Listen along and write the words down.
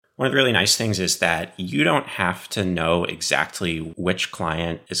One of the really nice things is that you don't have to know exactly which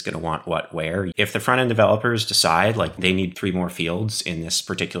client is going to want what where. If the front-end developers decide like they need 3 more fields in this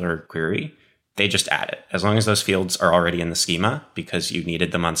particular query, they just add it. As long as those fields are already in the schema because you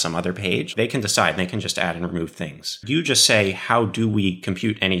needed them on some other page, they can decide. They can just add and remove things. You just say, how do we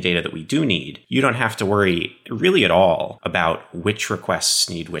compute any data that we do need? You don't have to worry really at all about which requests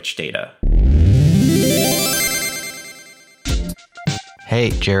need which data. Hey,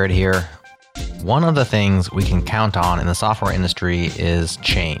 Jared here. One of the things we can count on in the software industry is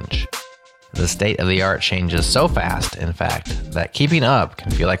change. The state of the art changes so fast, in fact, that keeping up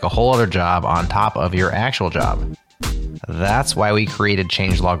can feel like a whole other job on top of your actual job. That's why we created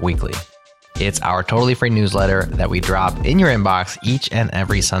Changelog Weekly. It's our totally free newsletter that we drop in your inbox each and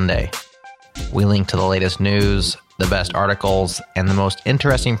every Sunday. We link to the latest news, the best articles, and the most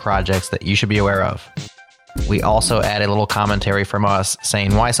interesting projects that you should be aware of. We also add a little commentary from us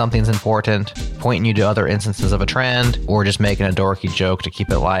saying why something's important, pointing you to other instances of a trend, or just making a dorky joke to keep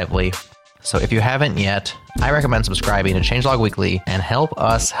it lively. So if you haven't yet, I recommend subscribing to Changelog Weekly and help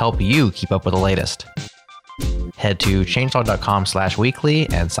us help you keep up with the latest. Head to changelog.com/weekly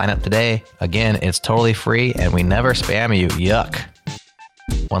and sign up today. Again, it's totally free and we never spam you. Yuck.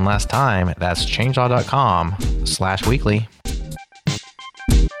 One last time, that's changelog.com/weekly.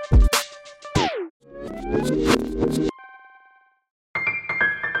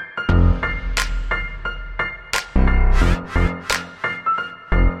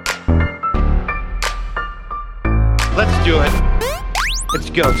 Let's do it. It's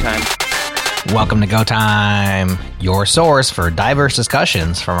go time. Welcome to Go Time, your source for diverse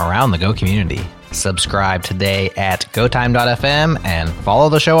discussions from around the Go community. Subscribe today at gotime.fm and follow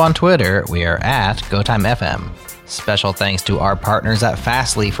the show on Twitter. We are at GoTimeFM. Special thanks to our partners at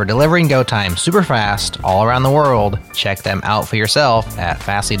Fastly for delivering Go Time super fast all around the world. Check them out for yourself at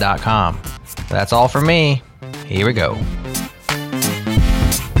fastly.com. That's all for me. Here we go.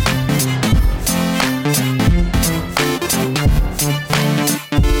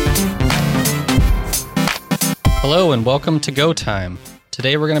 Hello and welcome to Go Time.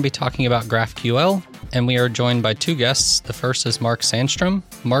 Today we're going to be talking about GraphQL, and we are joined by 2 guests. The first is Mark Sandstrom.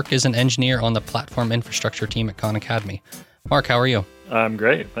 Mark is an engineer on the platform infrastructure team at Khan Academy. Mark, how are you? I'm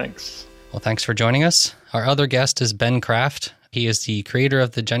great, thanks. Well, thanks for joining us. Our other guest is Ben Kraft. He is the creator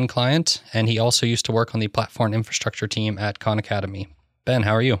of the Gen client, and he also used to work on the platform infrastructure team at Khan Academy. Ben,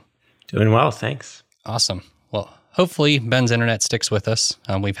 how are you? Doing well, thanks. Awesome. Well, hopefully Ben's internet sticks with us.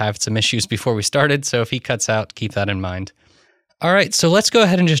 We've had some issues before we started, so if he cuts out, keep that in mind. All right, so let's go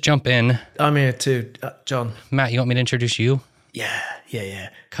ahead and just jump in. I'm here too, John. Matt, you want me to introduce you? Yeah.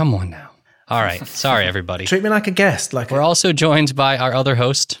 Come on now. All right, sorry everybody. Treat me like a guest. We're also joined by our other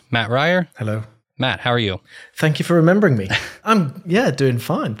host, Matt Ryer. Hello. Matt, how are you? Thank you for remembering me. I'm, doing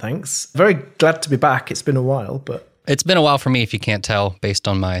fine, thanks. Very glad to be back. It's been a while, but... It's been a while for me, if you can't tell, based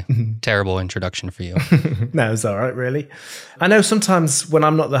on my terrible introduction for you. No, it's all right, really. I know sometimes when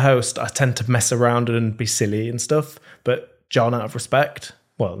I'm not the host, I tend to mess around and be silly and stuff, but John, out of respect,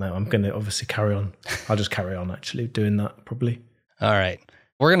 well, no, I'm going to obviously carry on. I'll just carry on, actually, doing that, probably. All right.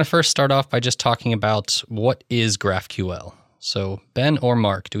 We're going to first start off by just talking about what is GraphQL. So, Ben or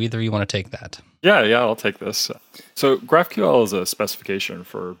Mark, do either of you want to take that? Yeah, I'll take this. So GraphQL is a specification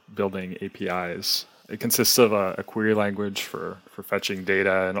for building APIs. It consists of a query language for fetching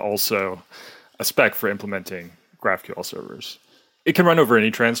data and also a spec for implementing GraphQL servers. It can run over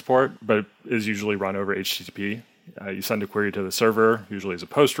any transport, but it is usually run over HTTP. You send a query to the server, usually as a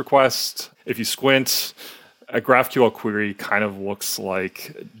POST request. If you squint, a GraphQL query kind of looks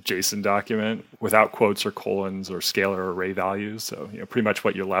like a JSON document without quotes or colons or scalar or array values. So pretty much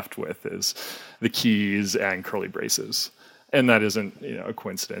what you're left with is the keys and curly braces. And that isn't a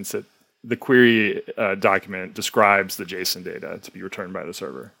coincidence. The query document describes the JSON data to be returned by the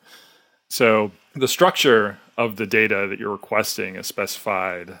server. So the structure of the data that you're requesting is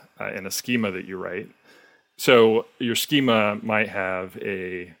specified in a schema that you write. So your schema might have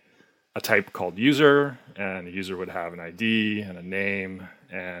a type called user, and the user would have an ID and a name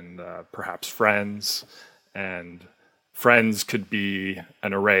and perhaps friends. And friends could be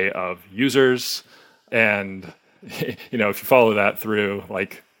an array of users. And if you follow that through,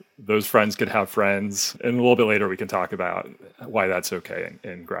 those friends could have friends. And a little bit later, we can talk about why that's okay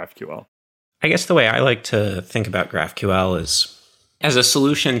in GraphQL. I guess the way I like to think about GraphQL is as a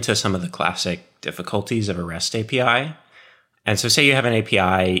solution to some of the classic difficulties of a REST API. And so say you have an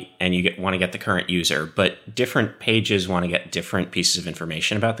API and you want to get the current user, but different pages want to get different pieces of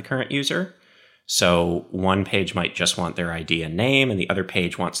information about the current user. So one page might just want their ID and name, and the other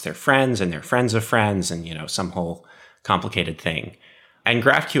page wants their friends and their friends of friends, and some whole complicated thing. And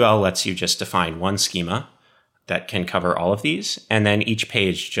GraphQL lets you just define one schema that can cover all of these. And then each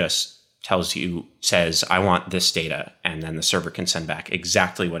page just says, I want this data. And then the server can send back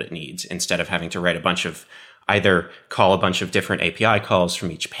exactly what it needs instead of having to write either call a bunch of different API calls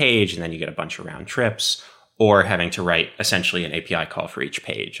from each page, and then you get a bunch of round trips, or having to write essentially an API call for each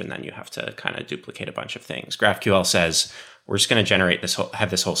page, and then you have to kind of duplicate a bunch of things. GraphQL says, we're just going to generate have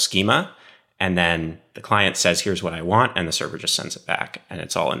this whole schema, and then the client says, here's what I want, and the server just sends it back, and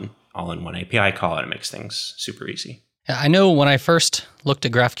it's all in one API call, and it makes things super easy. I know when I first looked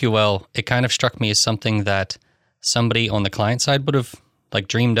at GraphQL, it kind of struck me as something that somebody on the client side would have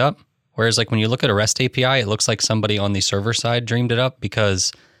dreamed up. Whereas when you look at a REST API, it looks like somebody on the server side dreamed it up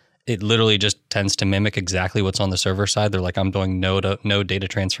because it literally just tends to mimic exactly what's on the server side. They're like, I'm doing no data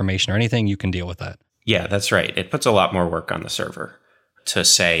transformation or anything. You can deal with that. Yeah, that's right. It puts a lot more work on the server to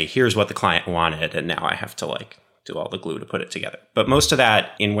say, here's what the client wanted, and now I have to do all the glue to put it together. But most of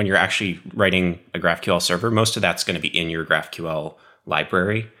that, when you're actually writing a GraphQL server, most of that's going to be in your GraphQL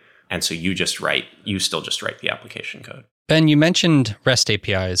library. And so you still just write the application code. Ben, you mentioned REST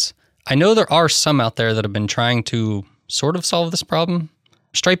APIs. I know there are some out there that have been trying to sort of solve this problem.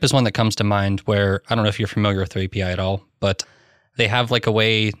 Stripe is one that comes to mind where, I don't know if you're familiar with their API at all, but they have a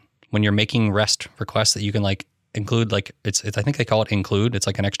way when you're making REST requests that you can include, it's I think they call it include. It's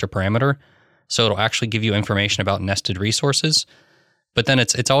an extra parameter. So it'll actually give you information about nested resources. But then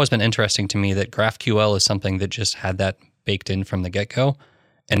it's always been interesting to me that GraphQL is something that just had that baked in from the get-go.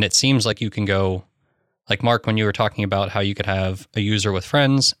 And it seems like you can go, Mark, when you were talking about how you could have a user with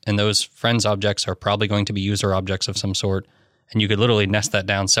friends, and those friends objects are probably going to be user objects of some sort, and you could literally nest that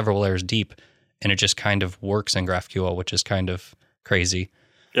down several layers deep, and it just kind of works in GraphQL, which is kind of crazy.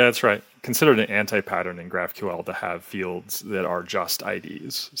 Yeah, that's right. Considered an anti-pattern in GraphQL to have fields that are just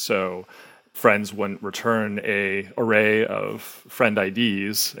IDs. So friends wouldn't return an array of friend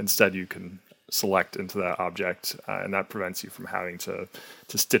IDs. Instead, you can select into that object, and that prevents you from having to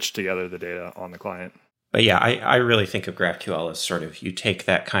stitch together the data on the client. But yeah, I really think of GraphQL as sort of, you take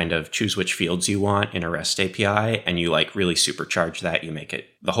that kind of choose which fields you want in a REST API, and you really supercharge that. You make it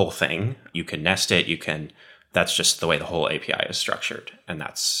the whole thing. You can nest it. That's just the way the whole API is structured. And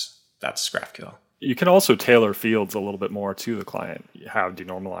that's GraphQL. You can also tailor fields a little bit more to the client. You have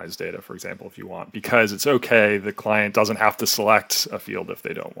denormalized data, for example, if you want, because it's okay. The client doesn't have to select a field if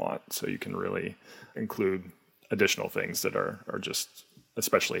they don't want. So you can really include additional things that are just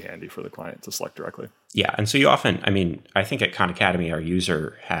especially handy for the client to select directly. Yeah. And so you often, I think at Khan Academy, our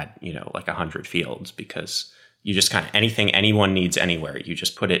user had, 100 fields, because you just kind of anything anyone needs anywhere, you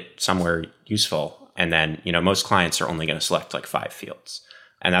just put it somewhere useful. And then, most clients are only going to select 5 fields.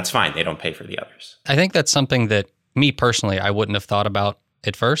 And that's fine. They don't pay for the others. I think that's something that me personally, I wouldn't have thought about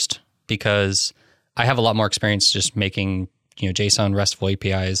at first, because I have a lot more experience just making, JSON RESTful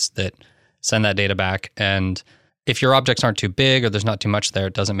APIs that send that data back. And if your objects aren't too big or there's not too much there,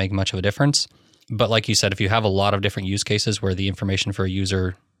 it doesn't make much of a difference. But like you said, if you have a lot of different use cases where the information for a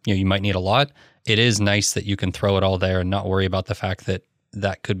user, you might need a lot, it is nice that you can throw it all there and not worry about the fact that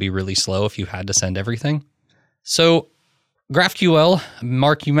that could be really slow if you had to send everything. So GraphQL,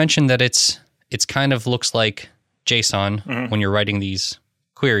 Mark, you mentioned that it's kind of looks like JSON when you're writing these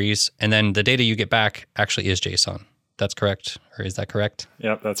queries, and then the data you get back actually is JSON. That's correct? Or is that correct?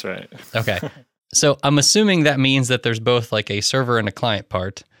 Yep, that's right. Okay. So I'm assuming that means that there's both a server and a client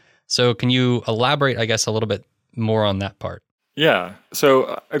part. So can you elaborate, I guess, a little bit more on that part? Yeah.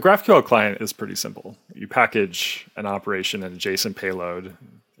 So a GraphQL client is pretty simple. You package an operation in a JSON payload,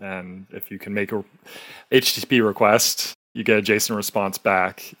 and if you can make a HTTP request, you get a JSON response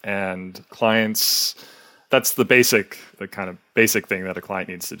back, and clients, that's the kind of basic thing that a client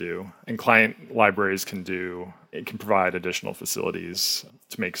needs to do. And client libraries can provide additional facilities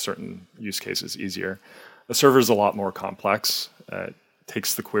to make certain use cases easier. A server is a lot more complex. It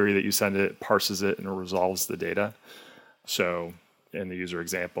takes the query that you send it, parses it, and resolves the data. So in the user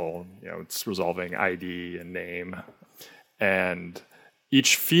example, it's resolving ID and name. And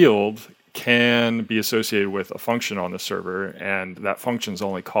each field can be associated with a function on the server, and that function is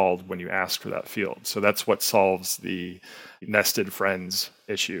only called when you ask for that field. So that's what solves the nested friends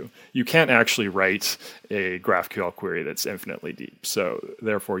issue. You can't actually write a GraphQL query that's infinitely deep. So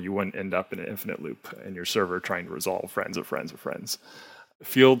therefore, you wouldn't end up in an infinite loop in your server trying to resolve friends of friends of friends.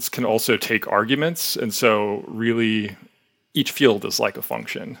 Fields can also take arguments, and so really each field is like a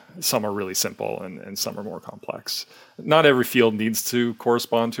function. Some are really simple and some are more complex. Not every field needs to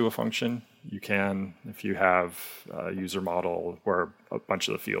correspond to a function. You can, if you have a user model where a bunch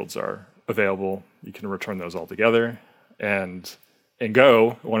of the fields are available, you can return those all together. And in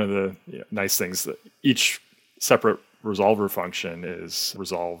Go, one of the nice things that each separate resolver function is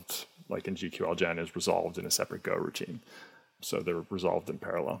resolved, like in GQLGen, is resolved in a separate Go routine. So they're resolved in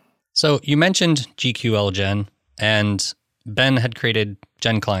parallel. So you mentioned GQLGen, and Ben had created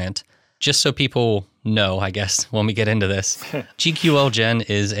Gen Client. Just so people know, I guess, when we get into this, GQLGen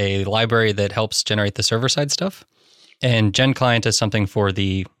is a library that helps generate the server-side stuff, and Gen Client is something for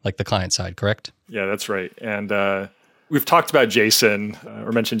the client side, correct? Yeah, that's right. And we've talked about JSON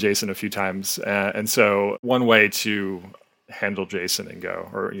or mentioned JSON a few times. And so one way to handle JSON in Go,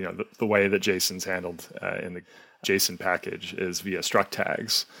 or the way that JSON's handled in the JSON package, is via struct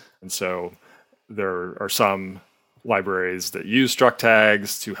tags. And so there are some libraries that use struct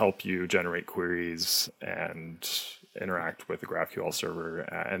tags to help you generate queries and interact with the GraphQL server.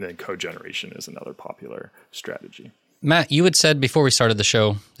 And then code generation is another popular strategy. Matt, you had said before we started the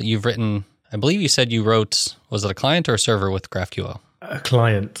show that you've written, I believe you said you wrote, was it a client or a server with GraphQL? A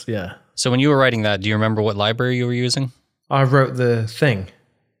client, yeah. So when you were writing that, do you remember what library you were using? I wrote the thing.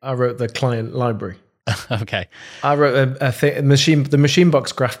 I wrote the client library. Okay. I wrote the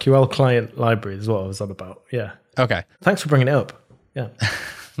Machinebox GraphQL client library is what I was on about. Yeah. Okay. Thanks for bringing it up. Yeah.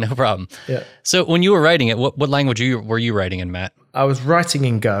 No problem. Yeah. So when you were writing it, what language were you writing in, Matt? I was writing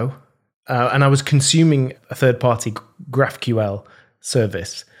in Go, and I was consuming a third-party GraphQL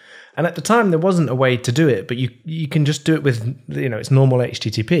service. And at the time, there wasn't a way to do it, but you can just do it with, it's normal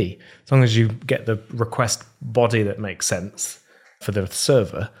HTTP, as long as you get the request body that makes sense for the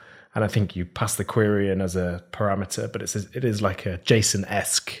server. And I think you pass the query in as a parameter, but it is like a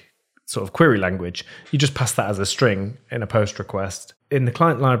JSON-esque sort of query language. You just pass that as a string in a post request. In the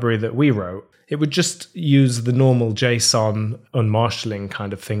client library that we wrote, it would just use the normal JSON unmarshalling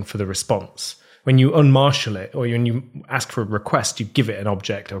kind of thing for the response. When you unmarshal it, or when you ask for a request, you give it an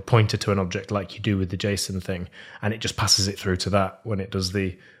object or a pointer to an object like you do with the JSON thing, and it just passes it through to that when it does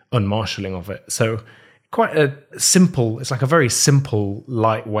the unmarshalling of it. So quite it's like a very simple,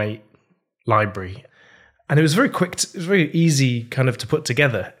 lightweight library. And it was very quick, it was very easy kind of to put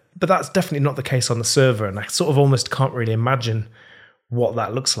together. But that's definitely not the case on the server, and I sort of almost can't really imagine what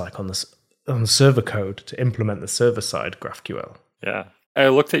that looks like on the server code to implement the server-side GraphQL. Yeah. I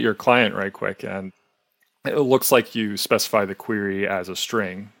looked at your client right quick, and it looks like you specify the query as a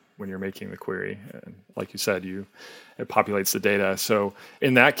string when you're making the query. And like you said, it populates the data. So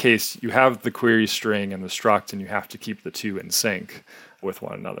in that case, you have the query string and the struct, and you have to keep the two in sync with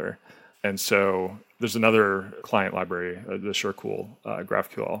one another. And so there's another client library, the SureCool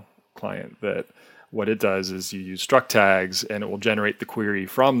GraphQL client, that what it does is you use struct tags, and it will generate the query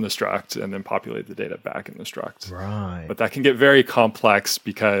from the struct and then populate the data back in the struct. Right. But that can get very complex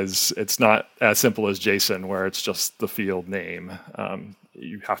because it's not as simple as JSON, where it's just the field name.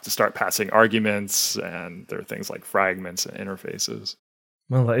 You have to start passing arguments, and there are things like fragments and interfaces.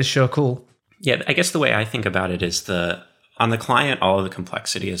 Well, that is sure cool. Yeah, I guess the way I think about it is on the client, all of the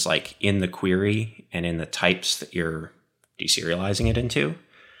complexity is like in the query and in the types that you're deserializing it into.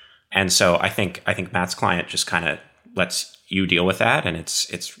 And so I think Matt's client just kind of lets you deal with that, and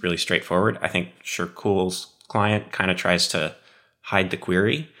it's really straightforward. I think SureCool's client kind of tries to hide the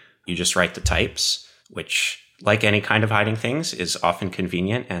query. You just write the types, which, like any kind of hiding things, is often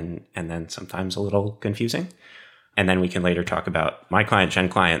convenient and then sometimes a little confusing. And then we can later talk about my client, Gen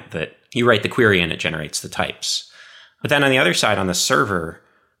Client, that you write the query and it generates the types. But then on the other side, on the server,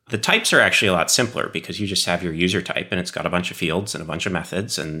 the types are actually a lot simpler because you just have your user type, and it's got a bunch of fields and a bunch of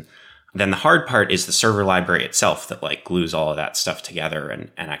methods. And then the hard part is the server library itself that like glues all of that stuff together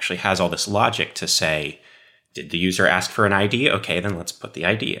and actually has all this logic to say, did the user ask for an ID? Okay, then let's put the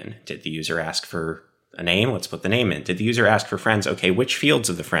ID in. Did the user ask for a name? Let's put the name in. Did the user ask for friends? Okay, which fields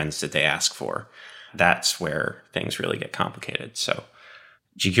of the friends did they ask for? That's where things really get complicated. So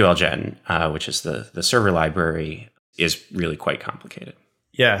GQLGen, which is the server library, is really quite complicated.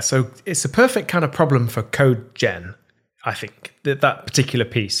 Yeah, so it's a perfect kind of problem for code gen, I think, that particular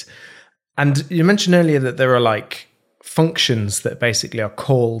piece. And you mentioned earlier that there are like functions that basically are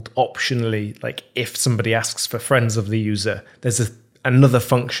called optionally, like if somebody asks for friends of the user, there's another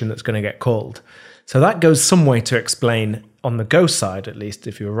function that's going to get called. So that goes some way to explain, on the Go side at least,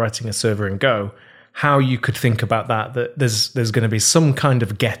 if you were writing a server in Go, how you could think about that there's going to be some kind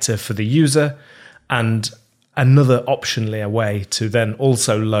of getter for the user and another optionally a way to then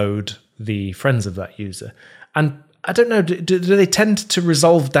also load the friends of that user. And I don't know, do they tend to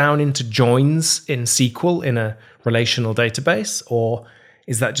resolve down into joins in SQL in a relational database, or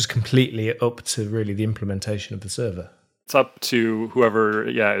is that just completely up to really the implementation of the server? It's up to whoever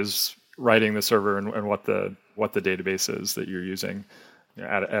is writing the server and what the database is that you're using.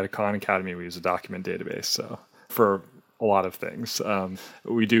 At a Khan Academy, we use a document database. So for a lot of things.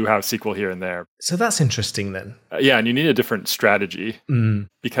 We do have SQL here and there. So that's interesting then. Yeah, and you need a different strategy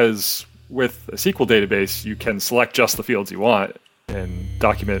because with a SQL database, you can select just the fields you want and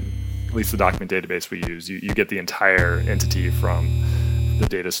document, at least the document database we use. You get the entire entity from the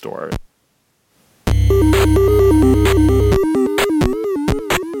data store.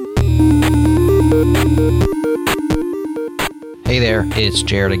 Hey there, it's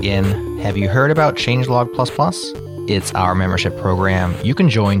Jared again. Have you heard about Changelog++? It's our membership program you can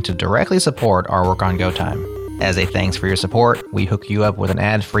join to directly support our work on GoTime. As a thanks for your support, we hook you up with an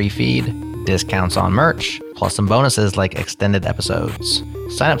ad-free feed, discounts on merch, plus some bonuses like extended episodes.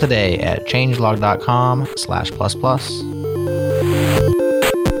 Sign up today at changelog.com/++.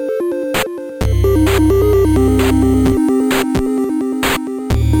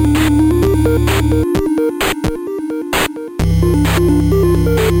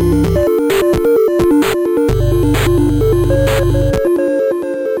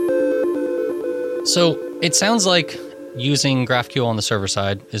 So it sounds like using GraphQL on the server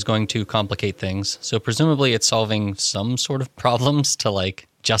side is going to complicate things. So presumably it's solving some sort of problems to like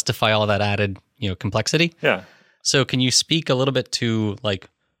justify all that added, complexity. Yeah. So can you speak a little bit to like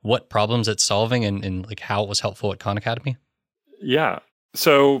what problems it's solving and like how it was helpful at Khan Academy? Yeah.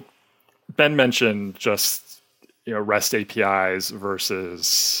 So Ben mentioned just REST APIs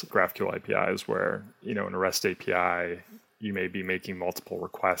versus GraphQL APIs, where in a REST API you may be making multiple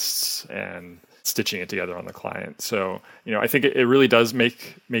requests and stitching it together on the client. So, I think it really does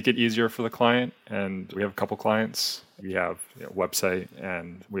make it easier for the client. And we have a couple clients. We have a website,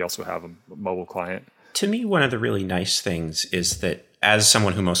 and we also have a mobile client. To me, one of the really nice things is that as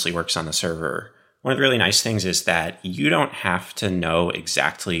someone who mostly works on the server, one of the really nice things is that you don't have to know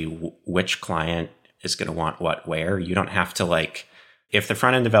exactly which client is going to want what where. You don't have to if the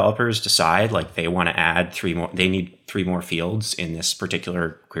front end developers decide they want to add they need 3 more fields in this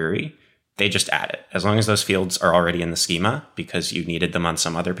particular query, they just add it. As long as those fields are already in the schema because you needed them on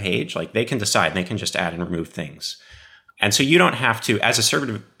some other page, they can decide, they can just add and remove things. And so you don't have to, as a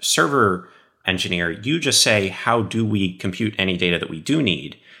server engineer, you just say, how do we compute any data that we do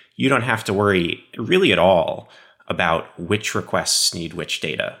need? You don't have to worry really at all about which requests need which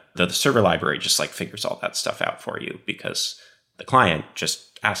data. The server library just figures all that stuff out for you because the client just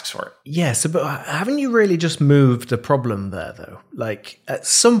asks for it. Yes, but haven't you really just moved the problem there, though? At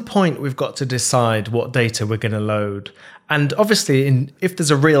some point, we've got to decide what data we're going to load. And obviously, if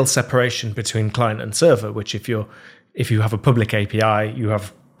there's a real separation between client and server, which if you have a public API, you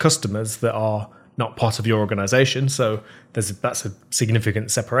have customers that are not part of your organization, so that's a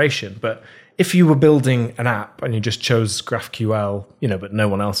significant separation. But if you were building an app and you just chose GraphQL, but no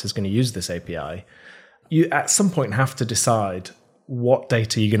one else is going to use this API, you at some point have to decide what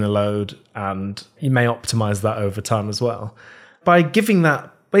data you're going to load, and you may optimize that over time as well. By giving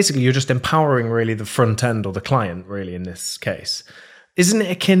that, basically you're just empowering really the front end or the client really in this case. Isn't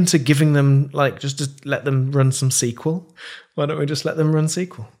it akin to giving them just to let them run some SQL? Why don't we just let them run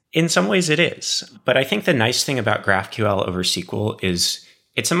SQL? In some ways it is. But I think the nice thing about GraphQL over SQL is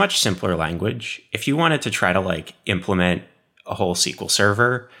it's a much simpler language. If you wanted to try to implement a whole SQL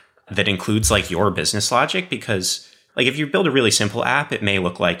server that includes your business logic, because if you build a really simple app, it may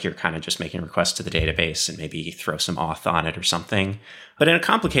look like you're kind of just making requests to the database and maybe throw some auth on it or something. But in a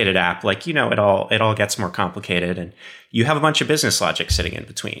complicated app, it all gets more complicated, and you have a bunch of business logic sitting in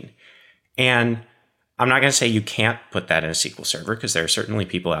between. And I'm not going to say you can't put that in a SQL server, because there are certainly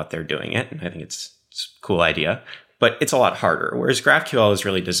people out there doing it, and I think it's a cool idea, but it's a lot harder. Whereas GraphQL is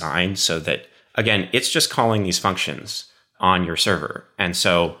really designed so that, again, it's just calling these functions on your server. And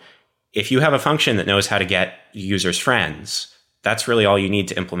so if you have a function that knows how to get users friends, that's really all you need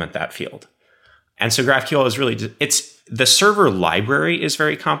to implement that field. And so GraphQL is really, the server library is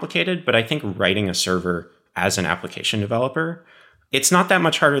very complicated, but I think writing a server as an application developer, it's not that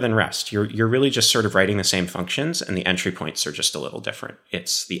much harder than REST. You're really just sort of writing the same functions, and the entry points are just a little different.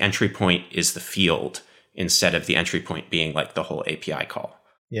 It's the entry point is the field instead of the entry point being the whole API call.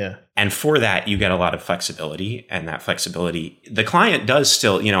 Yeah. And for that, you get a lot of flexibility, and that flexibility, the client does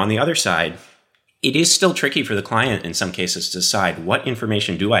still, on the other side, it is still tricky for the client in some cases to decide what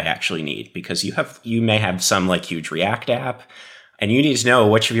information do I actually need, because you may have some huge React app, and you need to know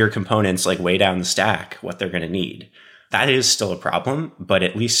which of your components way down the stack, what they're going to need. That is still a problem, but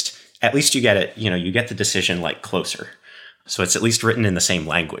at least you get it, you get the decision closer. So it's at least written in the same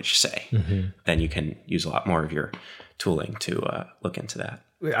language, say. Mm-hmm. Then you can use a lot more of your tooling to look into that.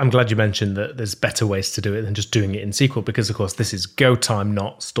 I'm glad you mentioned that there's better ways to do it than just doing it in SQL, because, of course, this is go time,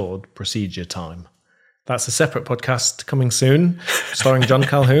 not stored procedure time. That's a separate podcast coming soon, starring John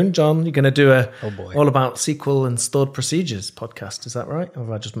Calhoun. John, you're going to do a all about SQL and stored procedures podcast. Is that right? Or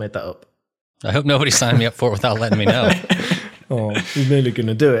have I just made that up? I hope nobody signed me up for it without letting me know. Oh, you're nearly going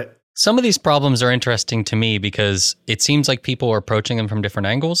to do it. Some of these problems are interesting to me because it seems like people are approaching them from different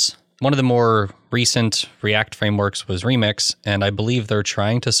angles. One of the more recent React frameworks was Remix, and I believe they're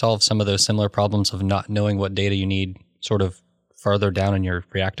trying to solve some of those similar problems of not knowing what data you need sort of further down in your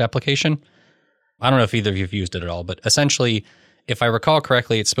React application. I don't know if either of you have used it at all, but essentially, if I recall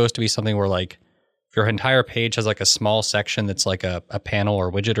correctly, it's supposed to be something where like if your entire page has like a small section that's like a panel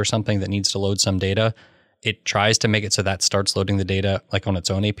or widget or something that needs to load some data, it tries to make it so that starts loading the data like on its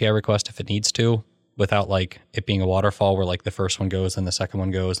own API request if it needs to, without like it being a waterfall where like the first one goes and the second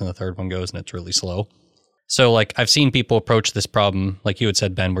one goes and the third one goes and it's really slow. So like I've seen people approach this problem, like you had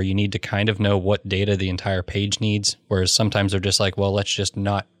said, Ben, where you need to kind of know what data the entire page needs, whereas sometimes they're just like, well, let's just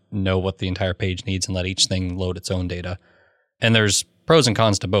not know what the entire page needs and let each thing load its own data. And there's pros and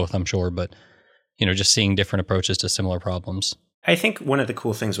cons to both, I'm sure, but just seeing different approaches to similar problems. I think one of the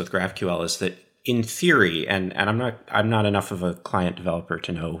cool things with GraphQL is that in theory, and I'm not enough of a client developer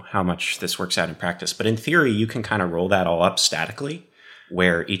to know how much this works out in practice, but in theory, you can kind of roll that all up statically,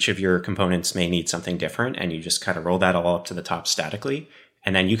 where each of your components may need something different, and you just kind of roll that all up to the top statically,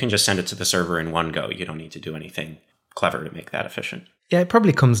 and then you can just send it to the server in one go. You don't need to do anything clever to make that efficient. Yeah, it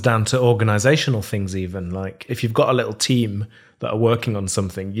probably comes down to organizational things even. Like if you've got a little team that are working on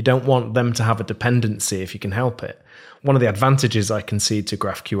something, you don't want them to have a dependency if you can help it. One of the advantages I can see to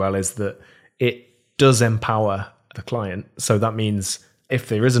GraphQL is that it does empower the client. So that means if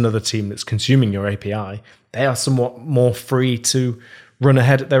there is another team that's consuming your API, they are somewhat more free to run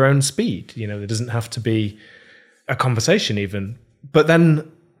ahead at their own speed. There doesn't have to be a conversation even. But then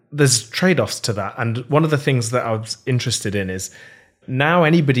there's trade-offs to that. And one of the things that I was interested in is now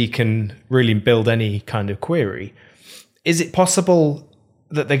anybody can really build any kind of query. Is it possible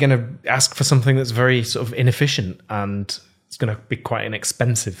that they're going to ask for something that's very sort of inefficient and it's going to be quite an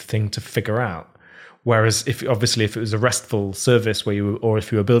expensive thing to figure out? Whereas if it was a RESTful service or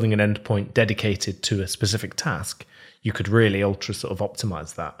if you were building an endpoint dedicated to a specific task, you could really ultra sort of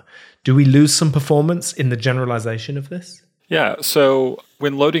optimize that. Do we lose some performance in the generalization of this? Yeah. So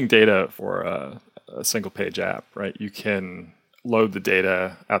when loading data for a single page app, right, you can load the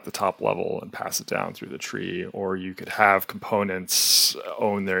data at the top level and pass it down through the tree, or you could have components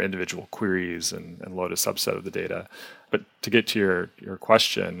own their individual queries and load a subset of the data. But to get to your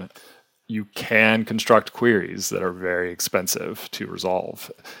question, you can construct queries that are very expensive to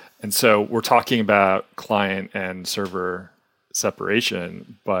resolve. And so we're talking about client and server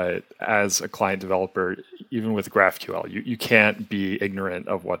separation, but as a client developer, even with GraphQL, you can't be ignorant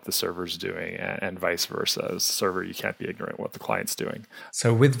of what the server's doing and vice versa. As a server, you can't be ignorant of what the client's doing.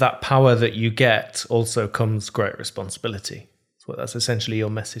 So with that power that you get also comes great responsibility. So that's essentially your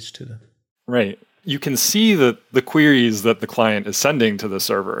message to them. Right. You can see the queries that the client is sending to the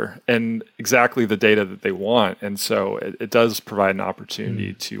server and exactly the data that they want. And so it does provide an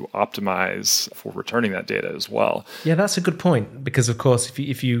opportunity to optimize for returning that data as well. Yeah, that's a good point. Because of course,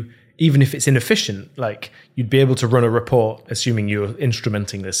 if you even if it's inefficient, like you'd be able to run a report, assuming you're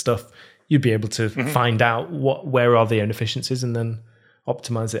instrumenting this stuff, you'd be able to find out where are the inefficiencies and then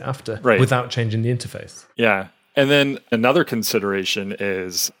optimize it after without changing the interface. Yeah. And then another consideration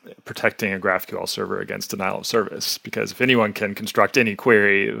is protecting a GraphQL server against denial of service, because if anyone can construct any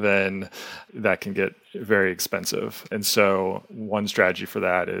query, then that can get very expensive. And so one strategy for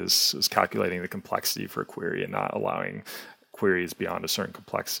that is calculating the complexity for a query and not allowing queries beyond a certain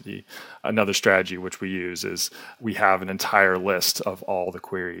complexity. Another strategy which we use is we have an entire list of all the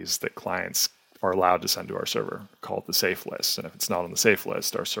queries that clients are allowed to send to our server, called the safe list. And if it's not on the safe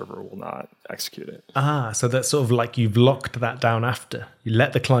list, our server will not execute it. So that's sort of like you've locked that down after. You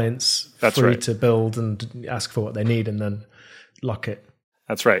let the clients free to build and ask for what they need and then lock it.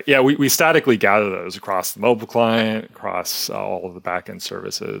 That's right. Yeah, we statically gather those across the mobile client, across all of the backend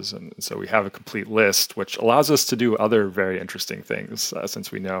services. And so we have a complete list, which allows us to do other very interesting things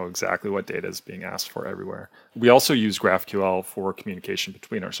since we know exactly what data is being asked for everywhere. We also use GraphQL for communication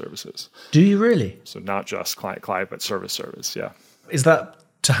between our services. Do you really? So not just client-client, but service-service, yeah. Is that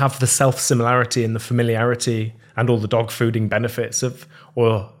to have the self-similarity and the familiarity and all the dog fooding benefits of,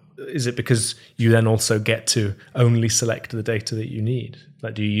 or is it because you then also get to only select the data that you need?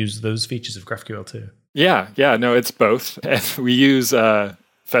 Like, do you use those features of GraphQL too? Yeah, no, it's both. And we use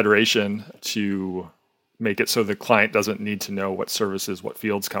federation to make it so the client doesn't need to know what services, what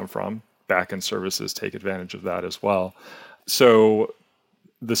fields come from. Backend services take advantage of that as well. So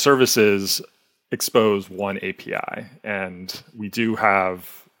the services expose one API, and we do have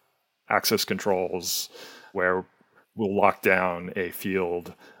access controls where we'll lock down a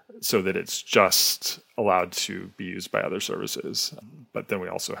field so that it's just allowed to be used by other services. But then we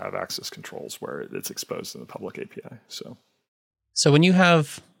also have access controls where it's exposed in the public API. So when you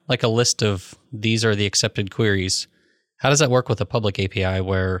have like a list of these are the accepted queries, how does that work with a public API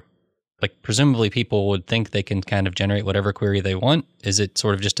where like presumably people would think they can kind of generate whatever query they want? Is it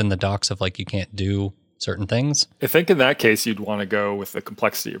sort of just in the docs of like you can't do certain things? I think in that case, you'd want to go with the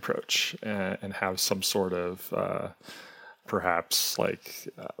complexity approach and have some sort of perhaps like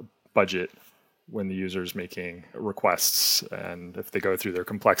budget when the user is making requests. And if they go through their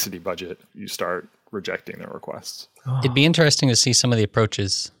complexity budget, you start rejecting their requests. It'd be interesting to see some of the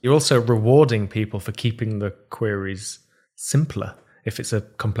approaches. You're also rewarding people for keeping the queries simpler if it's a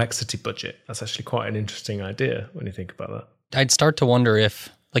complexity budget. That's actually quite an interesting idea when you think about that. I'd start to wonder if,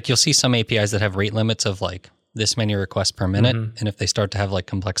 like, you'll see some APIs that have rate limits of like this many requests per minute. And if they start to have like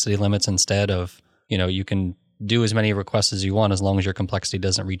complexity limits instead of, you can do as many requests as you want as long as your complexity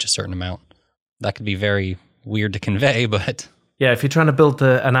doesn't reach a certain amount. That could be very weird to convey, but... Yeah, if you're trying to build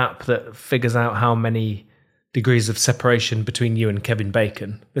an app that figures out how many degrees of separation between you and Kevin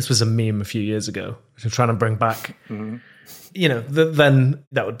Bacon, this was a meme a few years ago, which I'm trying to bring back. Then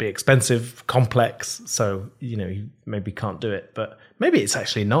that would be expensive, complex, so, you maybe can't do it. But maybe it's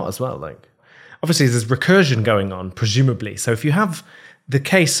actually not as well. Like, obviously, there's recursion going on, presumably. So if you have the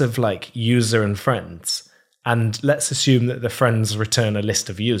case of like user and friends, and let's assume that the friends return a list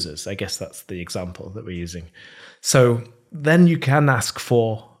of users. I guess that's the example that we're using. So then you can ask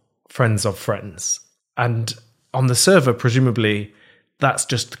for friends of friends. And on the server, presumably, that's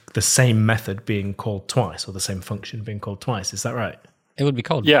just the same method being called twice, or the same function being called twice. Is that right? It would be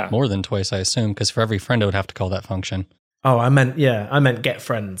called more than twice, I assume, because for every friend, I would have to call that function. Oh, I meant get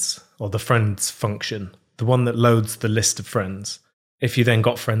friends, or the friends function, the one that loads the list of friends. If you then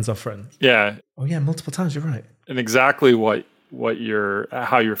got friends of friends. Yeah. Oh yeah, multiple times, you're right. And exactly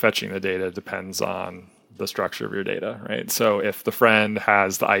how you're fetching the data depends on the structure of your data, right? So if the friend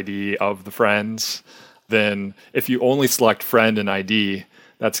has the ID of the friends, then if you only select friend and ID,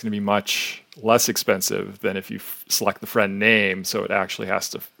 that's going to be much less expensive than if you select the friend name. So it actually has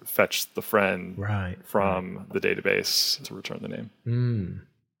to fetch the friend from the database to return the name.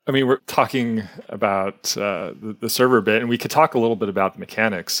 I mean, we're talking about the server a bit, and we could talk a little bit about the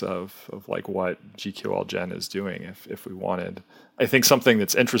mechanics of like what GQL Gen is doing if we wanted. I think something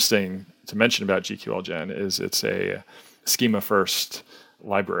that's interesting to mention about GQL Gen is it's a schema-first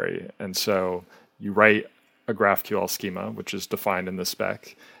library. And so you write a GraphQL schema, which is defined in the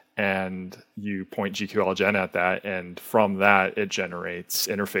spec, and you point GQL Gen at that, and from that, it generates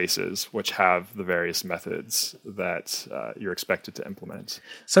interfaces which have the various methods that you're expected to implement.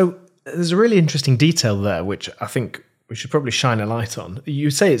 So there's a really interesting detail there, which I think we should probably shine a light on. You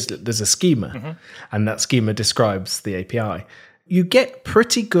say there's a schema, and that schema describes the API. You get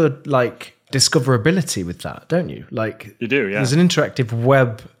pretty good like discoverability with that, don't you? Like you do, yeah. There's an interactive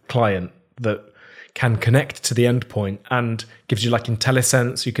web client that can connect to the endpoint and gives you like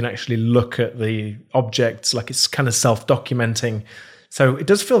IntelliSense. You can actually look at the objects, like it's kind of self-documenting. So it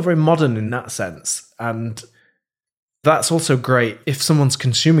does feel very modern in that sense. And that's also great if someone's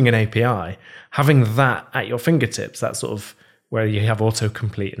consuming an API, having that at your fingertips, that sort of where you have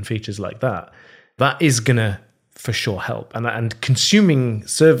autocomplete and features like that, that is going to for sure help. And consuming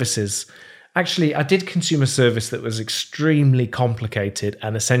services, actually, I did consume a service that was extremely complicated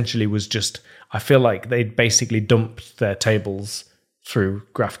and essentially was just, I feel like they basically dumped their tables through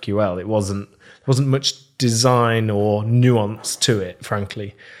GraphQL. There wasn't much design or nuance to it,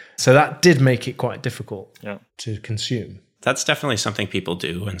 frankly. So that did make it quite difficult to consume. That's definitely something people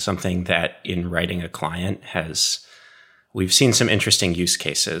do, and something that in writing a client we've seen some interesting use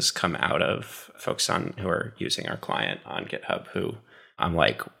cases come out of folks who are using our client on GitHub who I'm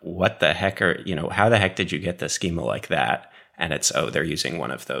like, what the heck how the heck did you get the schema like that? And it's, they're using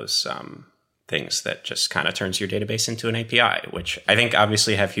one of those things that just kind of turns your database into an API, which I think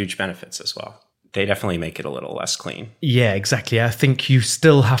obviously have huge benefits as well. They definitely make it a little less clean. Yeah, exactly. I think you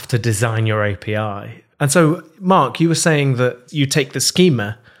still have to design your API. And so, Mark, you were saying that you take the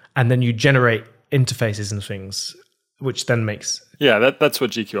schema and then you generate interfaces and things, which then makes... Yeah, that's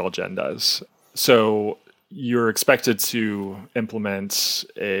what GQL Gen does. So you're expected to implement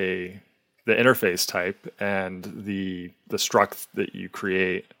the interface type and the struct that you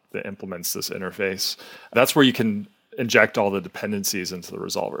create that implements this interface. That's where you can inject all the dependencies into the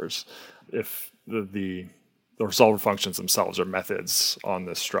resolvers. If the resolver functions themselves are methods on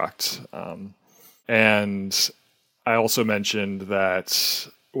this struct. And I also mentioned that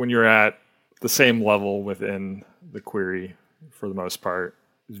when you're at the same level within the query, for the most part,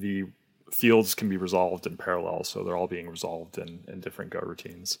 the fields can be resolved in parallel. So they're all being resolved in different Go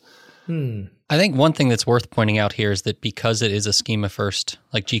routines. I think one thing that's worth pointing out here is that because it is a schema first,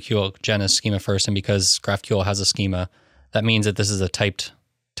 like GQL Gen is schema first, and because GraphQL has a schema, that means that this is a typed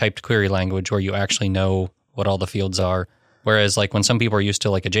query language where you actually know what all the fields are. Whereas like when some people are used to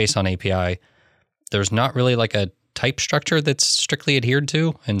like a JSON API, there's not really like a type structure that's strictly adhered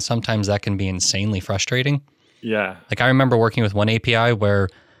to, and sometimes that can be insanely frustrating. Yeah. Like I remember working with one API where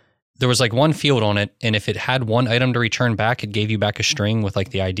there was like one field on it, and if it had one item to return back, it gave you back a string with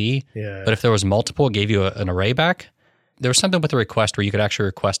like the ID. Yeah. But if there was multiple, it gave you an array back. There was something with the request where you could actually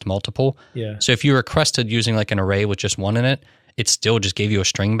request multiple. Yeah. So if you requested using like an array with just one in it, it still just gave you a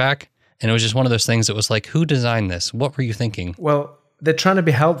string back. And it was just one of those things that was like, who designed this? What were you thinking? Well, they're trying to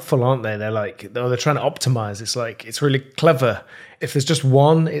be helpful, aren't they? They're trying to optimize. It's like, it's really clever. If there's just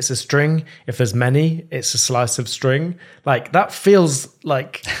one, it's a string. If there's many, it's a slice of string. Like that feels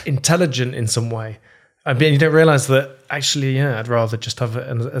like intelligent in some way. I mean, you don't realize that actually, yeah, I'd rather just have it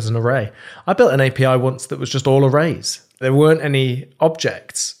as an array. I built an API once that was just all arrays. There weren't any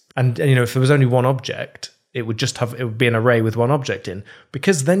objects. And if there was only one object, it would be an array with one object in,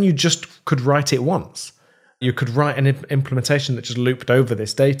 because then you just could write it once. You could write an implementation that just looped over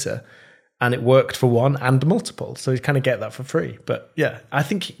this data, and it worked for one and multiple. So you kind of get that for free. But yeah, I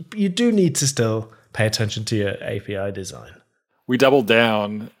think you do need to still pay attention to your API design. We doubled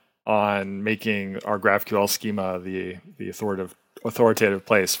down on making our GraphQL schema the authoritative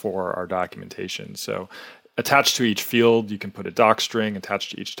place for our documentation. So attached to each field, you can put a doc string.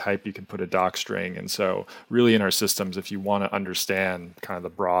 Attached to each type, you can put a doc string. And so really in our systems, if you want to understand kind of the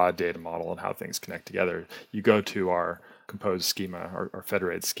broad data model and how things connect together, you go to our composed schema, our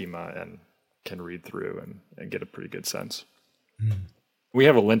federated schema, and can read through and get a pretty good sense. We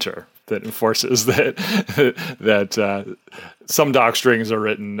have a linter that enforces that some doc strings are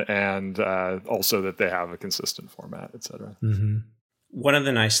written, and also that they have a consistent format, et cetera. Mm-hmm. One of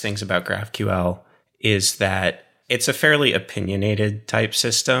the nice things about GraphQL is that it's a fairly opinionated type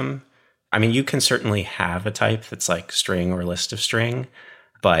system. I mean, you can certainly have a type that's like string or list of string,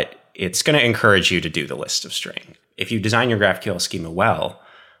 but it's going to encourage you to do the list of string. If you design your GraphQL schema well,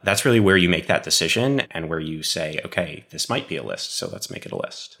 that's really where you make that decision and where you say, okay, this might be a list, so let's make it a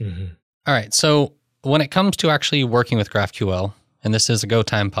list. Mm-hmm. All right. So when it comes to actually working with GraphQL, and this is a Go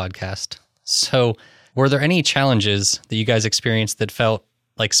Time podcast, so were there any challenges that you guys experienced that felt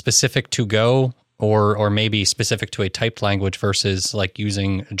like specific to Go, or maybe specific to a typed language versus like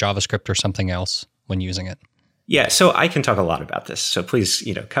using JavaScript or something else when using it? Yeah, so I can talk a lot about this, so please,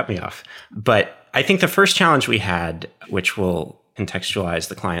 cut me off. But I think the first challenge we had, which will contextualize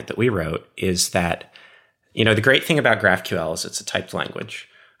the client that we wrote, is that, the great thing about GraphQL is it's a typed language.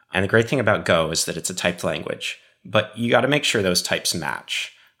 And the great thing about Go is that it's a typed language. But you got to make sure those types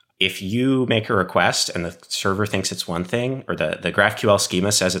match. If you make a request and the server thinks it's one thing, or the GraphQL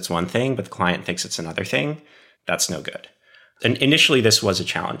schema says it's one thing, but the client thinks it's another thing, that's no good. And initially, this was a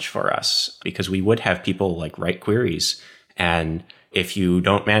challenge for us because we would have people like write queries. And if you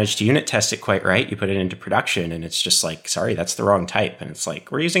don't manage to unit test it quite right, you put it into production and it's just like, sorry, that's the wrong type. And it's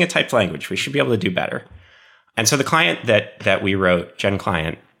like, we're using a typed language. We should be able to do better. And so the client that we wrote, Gen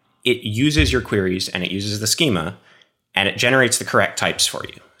Client, it uses your queries and it uses the schema and it generates the correct types for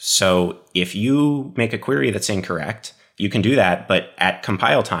you. So if you make a query that's incorrect, you can do that, but at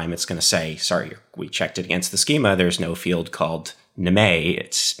compile time, it's going to say, sorry, we checked it against the schema. There's no field called name.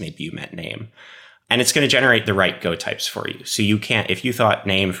 It's maybe you meant name. And it's going to generate the right Go types for you. So you can't, if you thought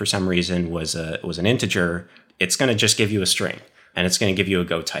name for some reason was an integer, it's going to just give you a string and it's going to give you a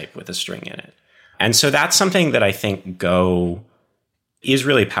Go type with a string in it. And so that's something that I think Go is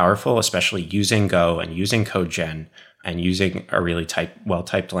really powerful, especially using Go and using CodeGen and using a really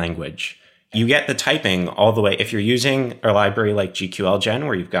well-typed language. You get the typing all the way. If you're using a library like GQL Gen,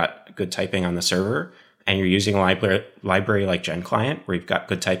 where you've got good typing on the server, and you're using a library like Gen Client, where you've got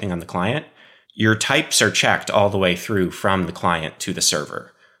good typing on the client, your types are checked all the way through from the client to the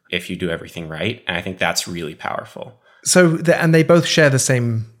server if you do everything right. And I think that's really powerful. So, and they both share the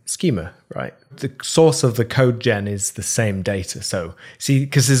same schema, right? The source of the CodeGen is the same data. So, see,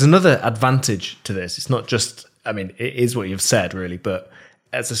 because there's another advantage to this. It's not just, it is what you've said, really, but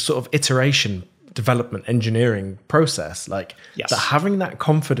as a sort of iteration, development, engineering process, like yes. that having that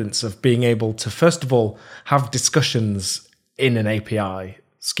confidence of being able to, first of all, have discussions in an API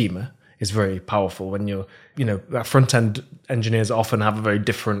schema is very powerful when you're, front-end engineers often have a very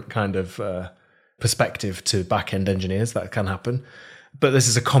different kind of perspective to back-end engineers. That can happen. But this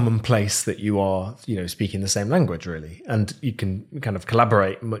is a common place that you are, speaking the same language, really. And you can kind of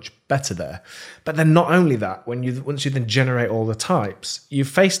collaborate much better there. But then not only that, once you then generate all the types, you're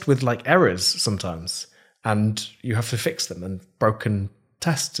faced with like errors sometimes, and you have to fix them, and broken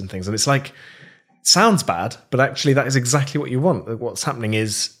tests and things. And it's like, it sounds bad, but actually that is exactly what you want. What's happening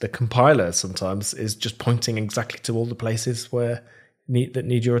is the compiler sometimes is just pointing exactly to all the places that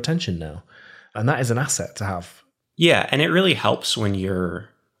need your attention now. And that is an asset to have. Yeah, and it really helps when you're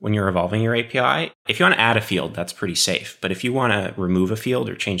evolving your API. If you want to add a field, that's pretty safe. But if you want to remove a field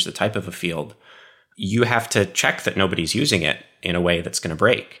or change the type of a field, you have to check that nobody's using it in a way that's going to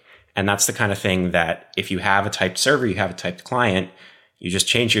break. And that's the kind of thing that if you have a typed server, you have a typed client, you just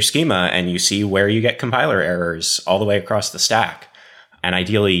change your schema and you see where you get compiler errors all the way across the stack. And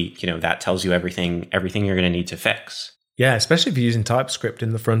ideally, that tells you everything you're going to need to fix. Yeah, especially if you're using TypeScript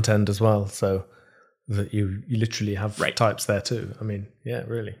in the front end as well. So that you literally have types there too. I mean, yeah,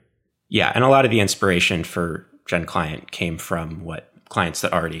 really. Yeah, and a lot of the inspiration for Gen Client came from what clients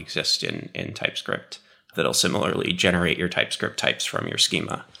that already exist in TypeScript that'll similarly generate your TypeScript types from your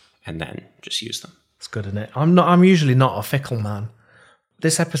schema and then just use them. It's good, isn't it? I'm usually not a fickle man.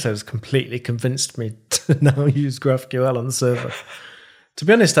 This episode has completely convinced me to now use GraphQL on the server. To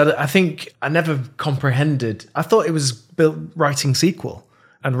be honest, I think I never comprehended. I thought it was built writing SQL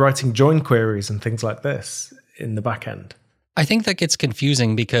and writing join queries and things like this in the back end. I think that gets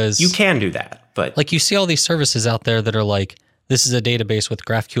confusing because you can do that, but like you see all these services out there that are like, this is a database with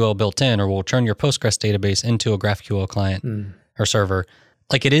GraphQL built in, or we'll turn your Postgres database into a GraphQL client or server.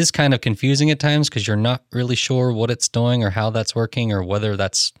 Like it is kind of confusing at times because you're not really sure what it's doing or how that's working or whether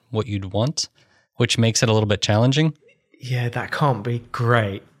that's what you'd want, which makes it a little bit challenging. Yeah, that can't be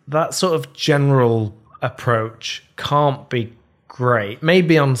great. That sort of general approach can't be great.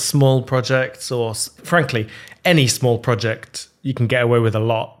 Maybe on small projects or, frankly, any small project, you can get away with a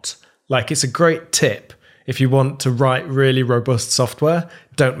lot. Like, it's a great tip. If you want to write really robust software,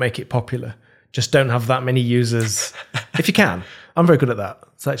 don't make it popular. Just don't have that many users. If you can. I'm very good at that.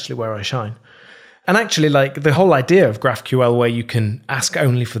 It's actually where I shine. And actually, like, the whole idea of GraphQL where you can ask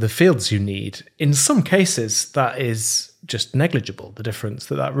only for the fields you need, in some cases, that is just negligible, the difference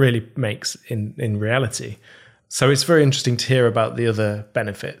that really makes in reality. So it's very interesting to hear about the other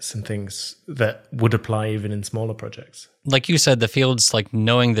benefits and things that would apply even in smaller projects. Like you said, the fields, like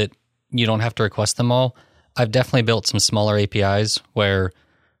knowing that you don't have to request them all. I've definitely built some smaller APIs where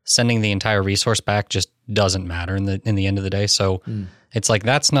sending the entire resource back just doesn't matter in the end of the day. So it's like,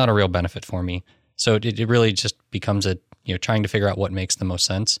 that's not a real benefit for me. So it really just becomes trying to figure out what makes the most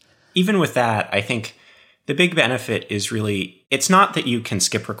sense. Even with that, I think the big benefit is really, it's not that you can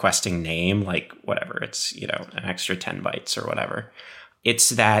skip requesting name, like whatever, it's, an extra 10 bytes or whatever. It's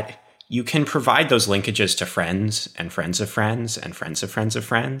that you can provide those linkages to friends and friends of friends and friends of friends of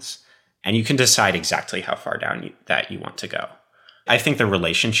friends, and you can decide exactly how far down that you want to go. I think the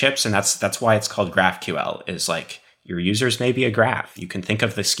relationships, and that's why it's called GraphQL, is like your users may be a graph. You can think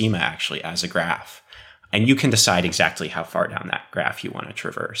of the schema actually as a graph, and you can decide exactly how far down that graph you want to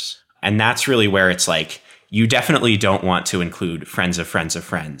traverse. And that's really where it's like, you definitely don't want to include friends of friends of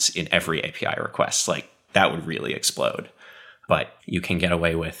friends in every API request. Like, that would really explode. But you can get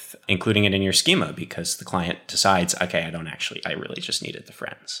away with including it in your schema because the client decides, okay, I really just needed the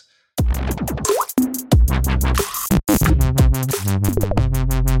friends.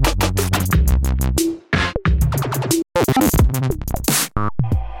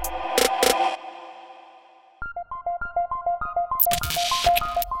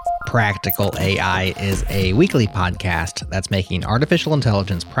 Practical AI is a weekly podcast that's making artificial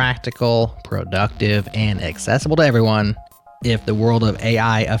intelligence practical, productive, and accessible to everyone. If the world of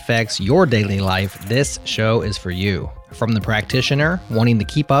AI affects your daily life, this show is for you. From the practitioner wanting to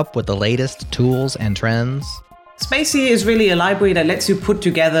keep up with the latest tools and trends. SpaCy is really a library that lets you put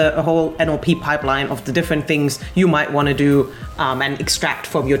together a whole NLP pipeline of the different things you might want to do and extract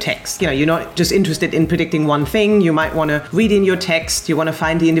from your text. You're not just interested in predicting one thing. You might want to read in your text. You want to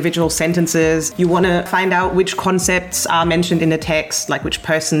find the individual sentences. You want to find out which concepts are mentioned in the text, like which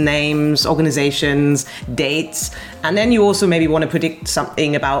person names, organizations, dates. And then you also maybe want to predict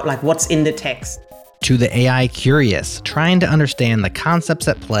something about like what's in the text. To the AI curious, trying to understand the concepts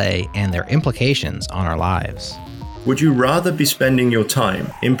at play and their implications on our lives. Would you rather be spending your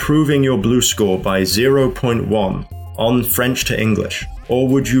time improving your BLEU score by 0.1 on French to English? Or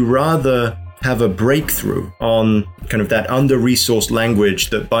would you rather have a breakthrough on kind of that under-resourced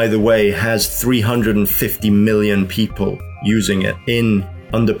language that, by the way, has 350 million people using it in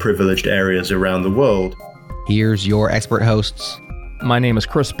underprivileged areas around the world? Here's your expert hosts, My name is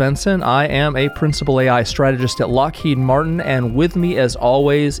Chris Benson. I am a principal AI strategist at Lockheed Martin, and with me, as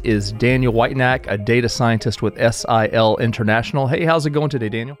always, is Daniel Whitenack, a data scientist with SIL International. Hey, how's it going today,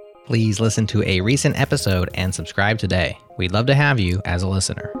 Daniel? Please listen to a recent episode and subscribe today. We'd love to have you as a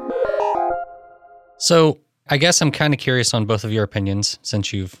listener. So I guess I'm kind of curious on both of your opinions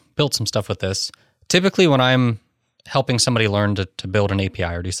since you've built some stuff with this. Typically, when I'm helping somebody learn to build an API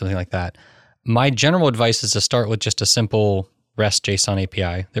or do something like that, my general advice is to start with just a simple REST JSON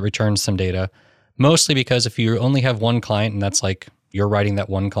API that returns some data, mostly because if you only have one client and that's like you're writing that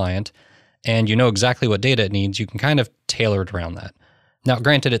one client and you know exactly what data it needs, you can kind of tailor it around that. Now,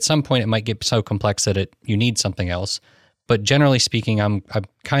 granted, at some point it might get so complex that you need something else, but generally speaking, I'm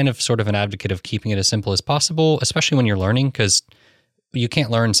kind of sort of an advocate of keeping it as simple as possible, especially when you're learning, because you can't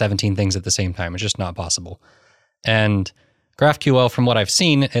learn 17 things at the same time. It's just not possible. And GraphQL, from what I've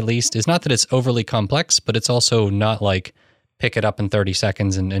seen at least, is not that it's overly complex, but it's also not like pick it up in 30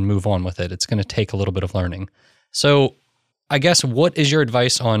 seconds and move on with it. It's going to take a little bit of learning. So I guess what is your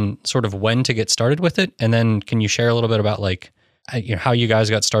advice on sort of when to get started with it? And then can you share a little bit about like how you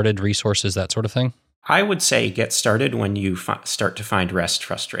guys got started, resources, that sort of thing? I would say get started when you start to find REST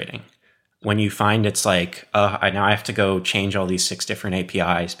frustrating. When you find it's like, now I have to go change all these 6 different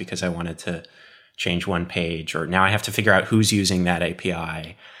APIs because I wanted to change one page, or now I have to figure out who's using that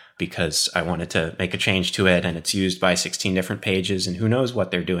API because I wanted to make a change to it and it's used by 16 different pages and who knows what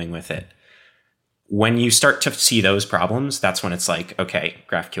they're doing with it. When you start to see those problems, that's when it's like, okay,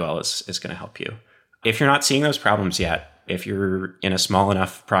 GraphQL is going to help you. If you're not seeing those problems yet, if you're in a small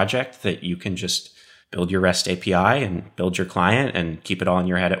enough project that you can just build your REST API and build your client and keep it all in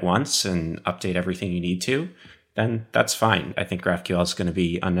your head at once and update everything you need to, then that's fine. I think GraphQL is going to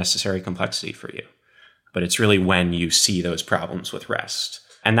be unnecessary complexity for you. But it's really when you see those problems with REST.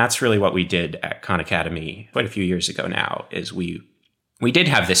 And that's really what we did at Khan Academy quite a few years ago now, is we did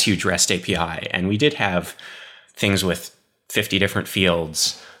have this huge REST API and we did have things with 50 different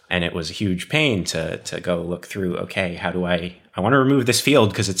fields. And it was a huge pain to go look through, okay, how do I want to remove this field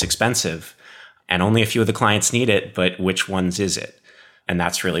because it's expensive and only a few of the clients need it, but which ones is it? And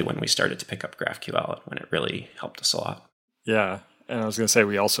that's really when we started to pick up GraphQL, when it really helped us a lot. Yeah. And I was going to say,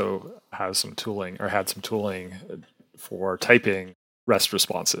 we also have some tooling for typing REST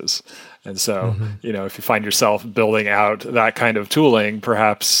responses. And so, if you find yourself building out that kind of tooling,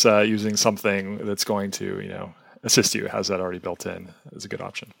 perhaps using something that's going to, assist you, has that already built in, is a good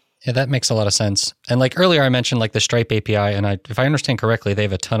option. Yeah, that makes a lot of sense. And like earlier, I mentioned like the Stripe API, and if I understand correctly, they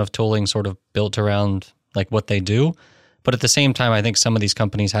have a ton of tooling sort of built around like what they do. But at the same time, I think some of these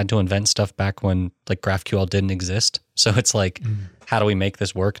companies had to invent stuff back when like GraphQL didn't exist. So it's like, how do we make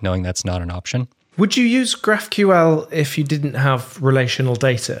this work knowing that's not an option? Would you use GraphQL if you didn't have relational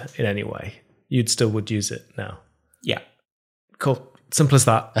data in any way? You'd still would use it now? Yeah. Cool. Simple as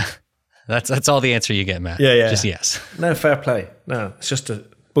that. That's all the answer you get, Matt. Yeah. Just yes. No, fair play. No, it's just a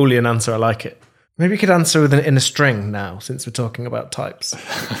Boolean answer. I like it. Maybe you could answer in a string now, since we're talking about types.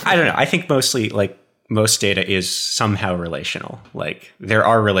 I don't know. I think mostly like most data is somehow relational. Like there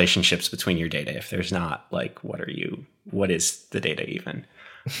are relationships between your data. If there's not, like, what is the data even?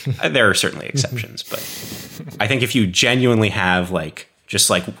 There are certainly exceptions, but I think if you genuinely have like, just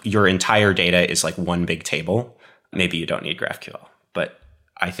like your entire data is like one big table, maybe you don't need GraphQL. But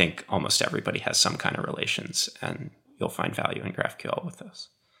I think almost everybody has some kind of relations and you'll find value in GraphQL with those.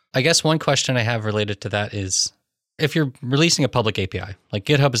 I guess one question I have related to that is, if you're releasing a public API, like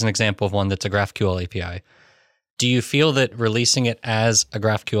GitHub is an example of one that's a GraphQL API, do you feel that releasing it as a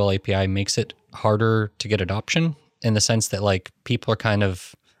GraphQL API makes it harder to get adoption, in the sense that like people are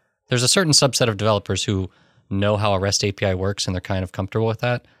there's a certain subset of developers who know how a REST API works and they're kind of comfortable with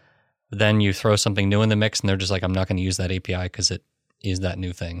that. Then you throw something new in the mix and they're just like, I'm not going to use that API because it is that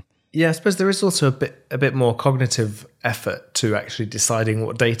new thing. Yeah, I suppose there is also a bit more cognitive effort to actually deciding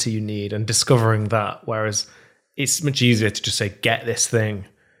what data you need and discovering that, whereas it's much easier to just say, get this thing.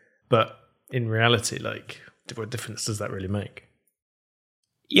 But in reality, like, what difference does that really make?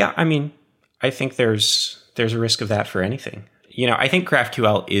 Yeah, I mean, I think there's a risk of that for anything. I think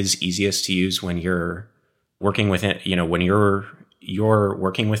GraphQL is easiest to use when you're working with it, when you're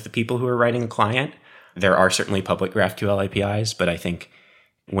working with the people who are writing the client. There are certainly public GraphQL APIs, but I think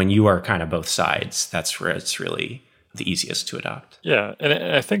when you are kind of both sides, that's where it's really the easiest to adopt. Yeah, and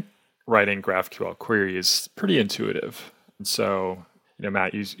I think writing GraphQL query is pretty intuitive. And so,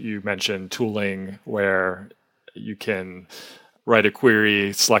 Matt, you mentioned tooling where you can write a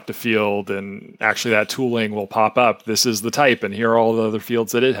query, select a field, and actually that tooling will pop up. This is the type, and here are all the other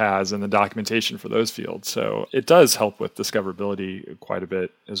fields that it has and the documentation for those fields. So it does help with discoverability quite a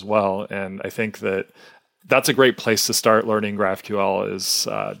bit as well. And I think that that's a great place to start learning GraphQL is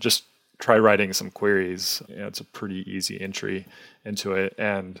just try writing some queries. It's a pretty easy entry into it.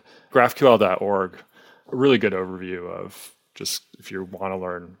 And GraphQL.org, a really good overview of just if you want to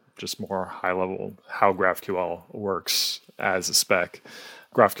learn just more high level how GraphQL works as a spec,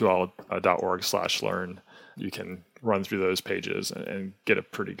 GraphQL.org/learn. You can run through those pages and get a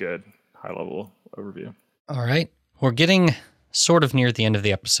pretty good high level overview. All right. We're getting sort of near the end of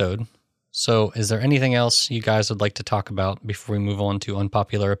the episode. So is there anything else you guys would like to talk about before we move on to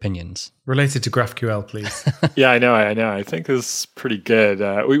unpopular opinions? Related to GraphQL, please. Yeah, I know. I think this is pretty good.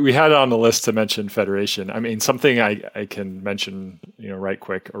 We had it on the list to mention federation. I mean, something I can mention, right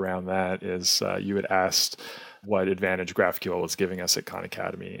quick around that is you had asked what advantage GraphQL was giving us at Khan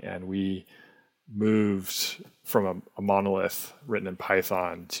Academy, and we moved from a monolith written in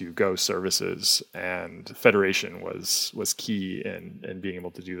Python to Go services, and federation was key in being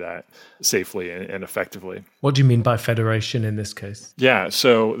able to do that safely and effectively. What do you mean by federation in this case? Yeah,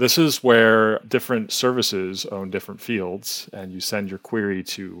 so this is where different services own different fields, and you send your query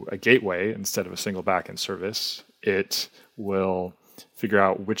to a gateway instead of a single backend service. It will figure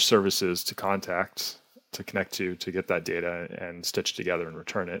out which services to contact, to connect to get that data and stitch together and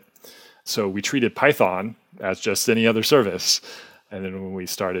return it. So we treated Python as just any other service. And then when we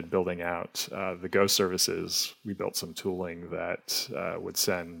started building out the Go services, we built some tooling that would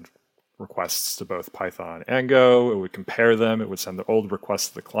send requests to both Python and Go. It would compare them. It would send the old requests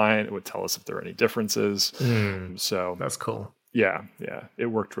to the client. It would tell us if there are any differences. So that's cool. Yeah. It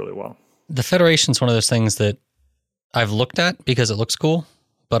worked really well. The federation is one of those things that I've looked at because it looks cool,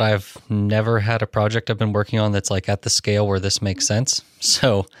 but I've never had a project I've been working on that's like at the scale where this makes sense.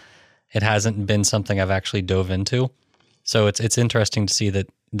 So it hasn't been something I've actually dove into. So it's interesting to see that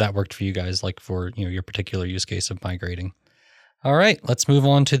worked for you guys, like for your particular use case of migrating. All right, let's move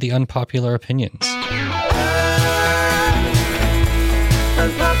on to the unpopular opinions.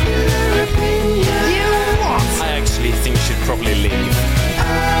 Unpopular opinions. I actually think you should probably leave.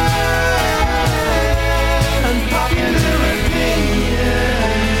 Unpopular opinions.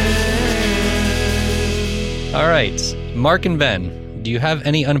 All right, Mark and Ben, do you have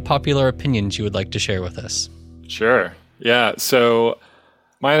any unpopular opinions you would like to share with us? Sure. Yeah. So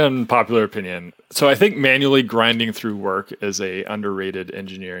my unpopular opinion. So I think manually grinding through work is a underrated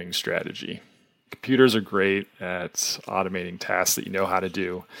engineering strategy. Computers are great at automating tasks that you know how to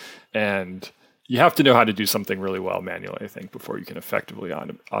do. And you have to know how to do something really well manually, I think, before you can effectively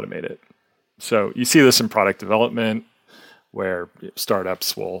automate it. So you see this in product development where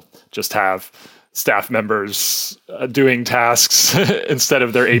startups will just have staff members doing tasks instead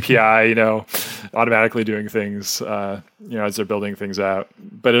of their API, automatically doing things, as they're building things out.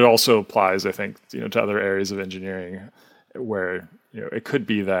 But it also applies, I think, to other areas of engineering where, it could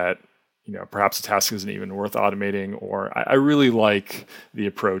be that, perhaps a task isn't even worth automating. Or I really like the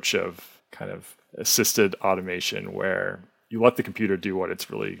approach of kind of assisted automation where you let the computer do what it's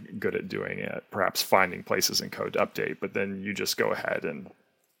really good at doing, perhaps finding places in code to update, but then you just go ahead and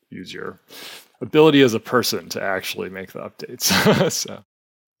use your ability as a person to actually make the updates. So.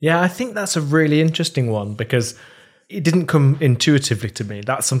 Yeah, I think that's a really interesting one because it didn't come intuitively to me.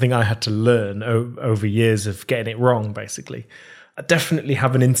 That's something I had to learn over years of getting it wrong, basically. I definitely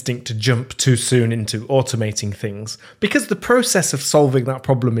have an instinct to jump too soon into automating things because the process of solving that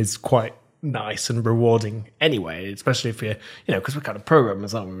problem is quite nice and rewarding anyway, especially if you're, because we're kind of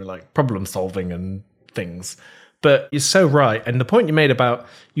programmers, aren't we? We're like problem solving and things. But you're so right. And the point you made about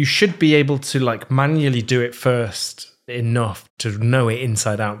you should be able to like manually do it first enough to know it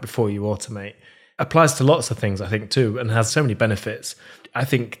inside out before you automate applies to lots of things, I think, too, and has so many benefits. I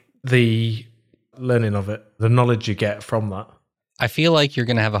think the learning of it, the knowledge you get from that. I feel like you're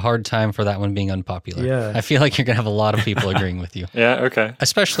going to have a hard time for that one being unpopular. Yeah. I feel like you're going to have a lot of people agreeing with you. Yeah, okay.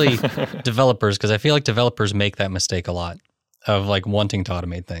 Especially developers, because I feel like developers make that mistake a lot of like wanting to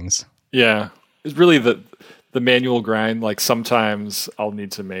automate things. Yeah. It's really the manual grind. Like sometimes I'll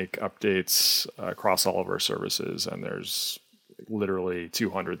need to make updates across all of our services, and there's literally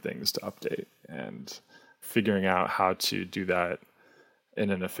 200 things to update. And figuring out how to do that in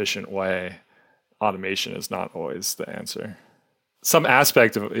an efficient way, automation is not always the answer. Some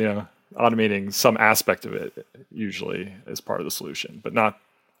aspect of, automating some aspect of it usually is part of the solution, but not,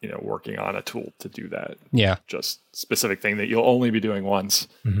 working on a tool to do that. Yeah. Just specific thing that you'll only be doing once.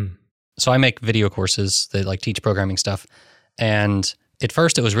 Mm-hmm. So I make video courses that like teach programming stuff. And at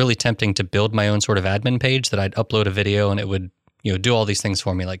first it was really tempting to build my own sort of admin page that I'd upload a video and it would, do all these things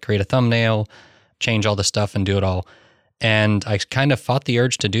for me, like create a thumbnail, change all the stuff and do it all. And I kind of fought the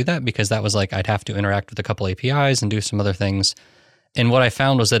urge to do that because that was like, I'd have to interact with a couple APIs and do some other things. And what I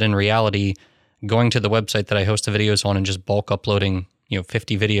found was that in reality, going to the website that I host the videos on and just bulk uploading,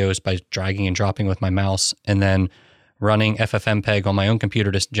 50 videos by dragging and dropping with my mouse, and then running FFmpeg on my own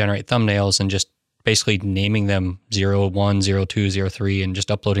computer to generate thumbnails and just basically naming them 01, 02, 03 and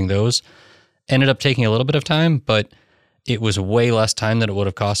just uploading those. Ended up taking a little bit of time, but it was way less time than it would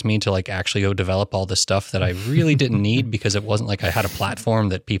have cost me to like actually go develop all this stuff that I really didn't need, because it wasn't like I had a platform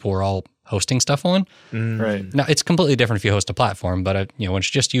that people were all hosting stuff on. Right. Now, it's completely different if you host a platform, but when it's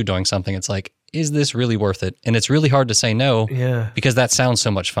just you doing something, it's like, is this really worth it? And it's really hard to say no, because that sounds so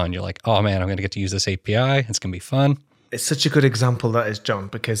much fun. You're like, oh man, I'm going to get to use this API. It's going to be fun. It's such a good example, that is, John,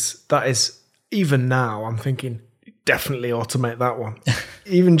 because that is, even now, I'm thinking, definitely automate that one.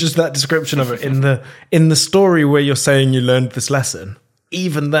 Even just that description of it in the story where you're saying you learned this lesson,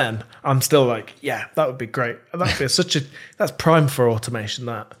 even then, I'm still like, yeah, that would be great. That'd be that's prime for automation,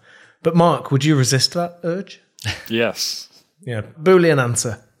 that. But Mark, would you resist that urge? Yes. Yeah. Boolean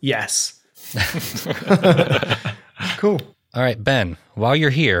answer. Yes. Cool. All right, Ben, while you're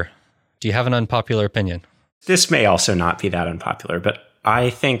here, do you have an unpopular opinion? This may also not be that unpopular, but I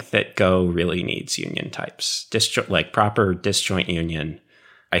think that Go really needs union types, like proper disjoint union.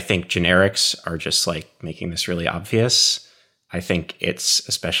 I think generics are just like making this really obvious. I think it's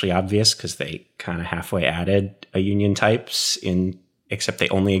especially obvious because they kind of halfway added a union types in, except they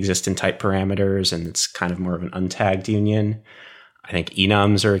only exist in type parameters, and it's kind of more of an untagged union. I think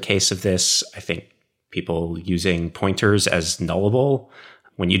enums are a case of this. I think people using pointers as nullable.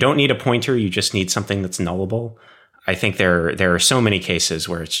 When you don't need a pointer, you just need something that's nullable. I think there are so many cases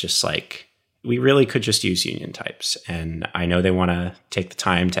where it's just like, we really could just use union types. And I know they want to take the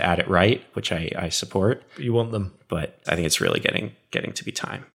time to add it right, which I support. You want them. But I think it's really getting to be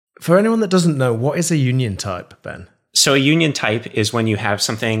time. For anyone that doesn't know, what is a union type, Ben? So a union type is when you have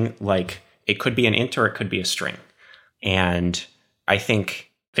something like, it could be an int or it could be a string. And I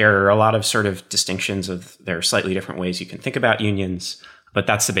think there are a lot of sort of distinctions there are slightly different ways you can think about unions. But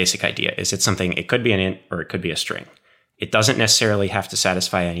that's the basic idea, is it's something, it could be an int or it could be a string. It doesn't necessarily have to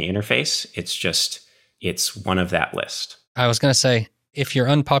satisfy any interface. It's one of that list. I was going to say, if your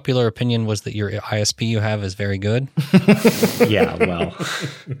unpopular opinion was that your ISP you have is very good. Yeah, well,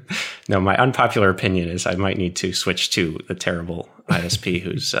 no, my unpopular opinion is I might need to switch to the terrible ISP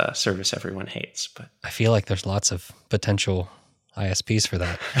whose service everyone hates. But I feel like there's lots of potential ISPs for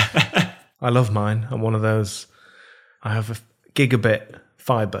that. I love mine. I'm one of those. I have a gigabit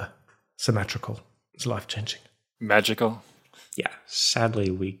fiber, symmetrical. It's life-changing. Magical. Yeah,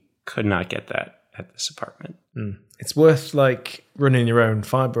 sadly, we could not get that at this apartment. It's worth like running your own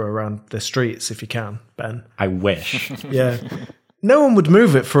fiber around the streets if you can, Ben. I wish. Yeah. No one would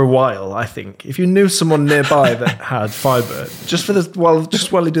move it for a while, I think. If you knew someone nearby that had fiber, just while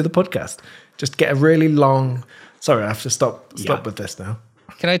you do the podcast, just get a really long... Sorry, I have to stop with this now.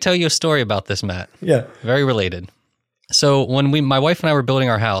 Can I tell you a story about this, Matt? Yeah. Very related. So when my wife and I were building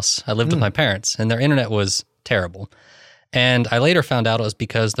our house, I lived with my parents, and their internet was terrible. And I later found out it was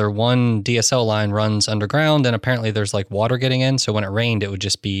because their one DSL line runs underground, and apparently there's like water getting in. So when it rained, it would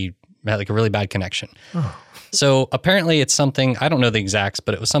just be like a really bad connection. Oh. So apparently it's something, I don't know the exacts,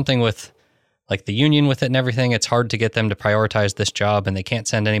 but it was something with like the union with it and everything. It's hard to get them to prioritize this job, and they can't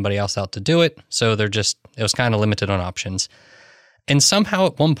send anybody else out to do it. So it was kind of limited on options. And somehow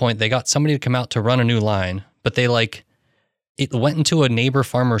at one point they got somebody to come out to run a new line, but it went into a neighbor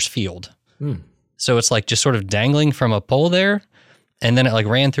farmer's field. So it's like just sort of dangling from a pole there, and then it like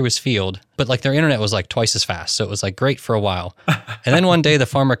ran through his field, but like their internet was like twice as fast. So it was like great for a while. And then one day the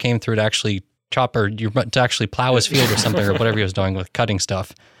farmer came through to actually to actually plow his field or something, or whatever he was doing with cutting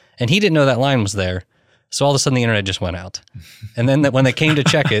stuff. And he didn't know that line was there. So all of a sudden the internet just went out. And then when they came to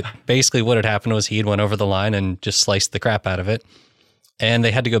check it, basically what had happened was he had went over the line and just sliced the crap out of it. And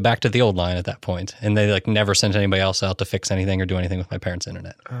they had to go back to the old line at that point. And they like never sent anybody else out to fix anything or do anything with my parents'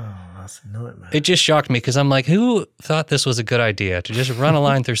 internet. Oh, that's a nightmare. It just shocked me because I'm like, who thought this was a good idea to just run a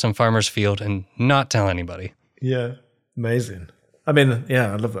line through some farmer's field and not tell anybody? Yeah, amazing. I mean,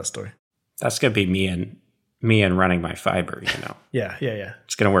 yeah, I love that story. That's going to be me and running my fiber, Yeah.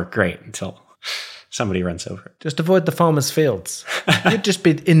 It's going to work great until somebody runs over it. Just avoid the farmer's fields. You'd just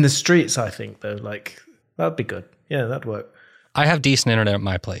be in the streets, I think, though. Like, that'd be good. Yeah, that'd work. I have decent internet at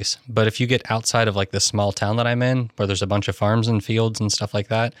my place, but if you get outside of like this small town that I'm in, where there's a bunch of farms and fields and stuff like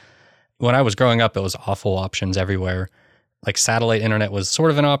that, when I was growing up, it was awful options everywhere. Like satellite internet was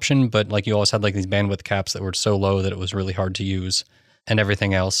sort of an option, but like you always had like these bandwidth caps that were so low that it was really hard to use and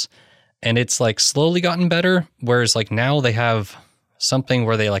everything else. And it's like slowly gotten better, whereas like now they have something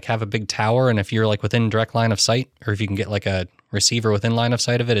where they like have a big tower, and if you're like within direct line of sight, or if you can get like a receiver within line of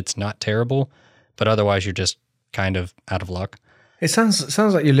sight of it, it's not terrible, but otherwise you're just kind of out of luck. It sounds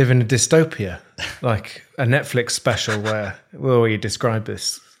like you live in a dystopia, like a Netflix special where you describe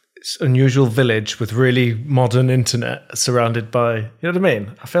this unusual village with really modern internet surrounded by, you know what I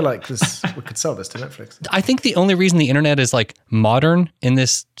mean? I feel like we could sell this to Netflix. I think the only reason the internet is like modern in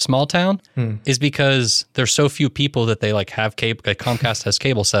this small town is because there's so few people that they like have cable. Like Comcast has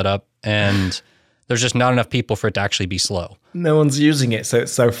cable set up, and there's just not enough people for it to actually be slow. No one's using it, so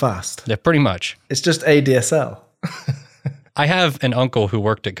it's so fast. Yeah, pretty much. It's just ADSL. I have an uncle who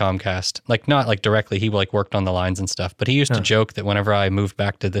worked at Comcast, like not like directly, he like worked on the lines and stuff, but he used to joke that whenever I moved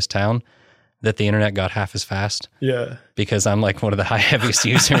back to this town, that the internet got half as fast. Yeah. Because I'm like one of the heaviest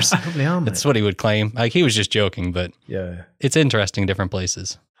users. That's what he would claim. Like he was just joking, but yeah, it's interesting, different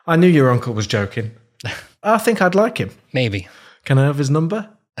places. I knew your uncle was joking. I think I'd like him. Maybe. Can I have his number?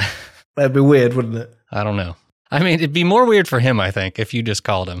 That'd be weird, wouldn't it? I don't know. I mean, it'd be more weird for him, I think, if you just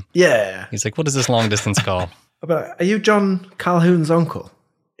called him. Yeah. He's like, what is this long distance call? But are you John Calhoun's uncle?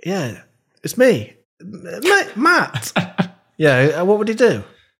 Yeah, it's me. Matt. Yeah, what would he do?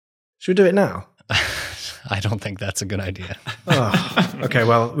 Should we do it now? I don't think that's a good idea. Oh, okay,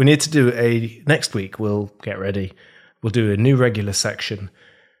 well, we need to do next week, we'll get ready. We'll do a new regular section,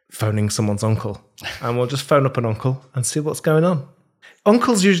 phoning someone's uncle. And we'll just phone up an uncle and see what's going on.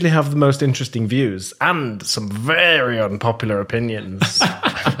 Uncles usually have the most interesting views and some very unpopular opinions.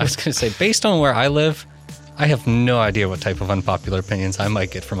 I was going to say, based on where I live, I have no idea what type of unpopular opinions I might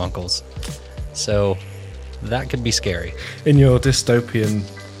get from uncles. So that could be scary. In your dystopian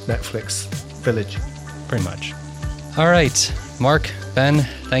Netflix village. Pretty much. All right. Mark, Ben,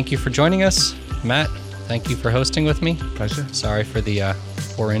 thank you for joining us. Matt, thank you for hosting with me. Pleasure. Sorry for the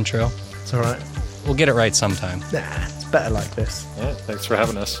poor intro. It's all right. We'll get it right sometime. Nah, it's better like this. Yeah, thanks for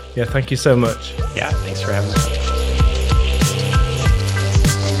having us. Yeah, thank you so much. Yeah, thanks for having us.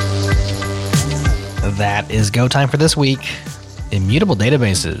 That is go time for this week. Immutable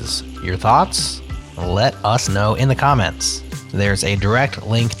databases. Your thoughts? Let us know in the comments. There's a direct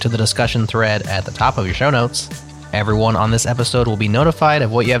link to the discussion thread at the top of your show notes. Everyone on this episode will be notified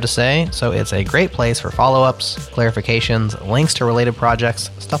of what you have to say, so it's a great place for follow-ups, clarifications, links to related projects,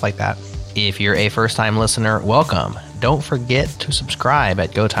 stuff like that. If you're a first-time listener, welcome. Don't forget to subscribe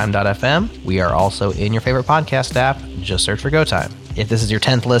at gotime.fm. We are also in your favorite podcast app. Just search for GoTime. If this is your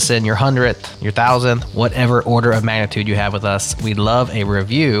 10th listen, your 100th, your 1000th, whatever order of magnitude you have with us, we'd love a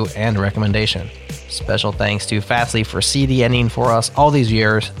review and recommendation. Special thanks to Fastly for CDNing for us all these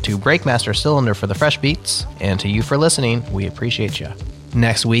years, to Breakmaster Cylinder for the fresh beats, and to you for listening. We appreciate you.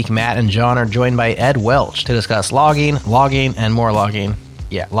 Next week, Matt and John are joined by Ed Welch to discuss logging, and more logging.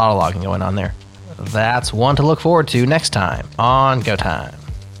 Yeah, a lot of logging going on there. That's one to look forward to next time on Go Time.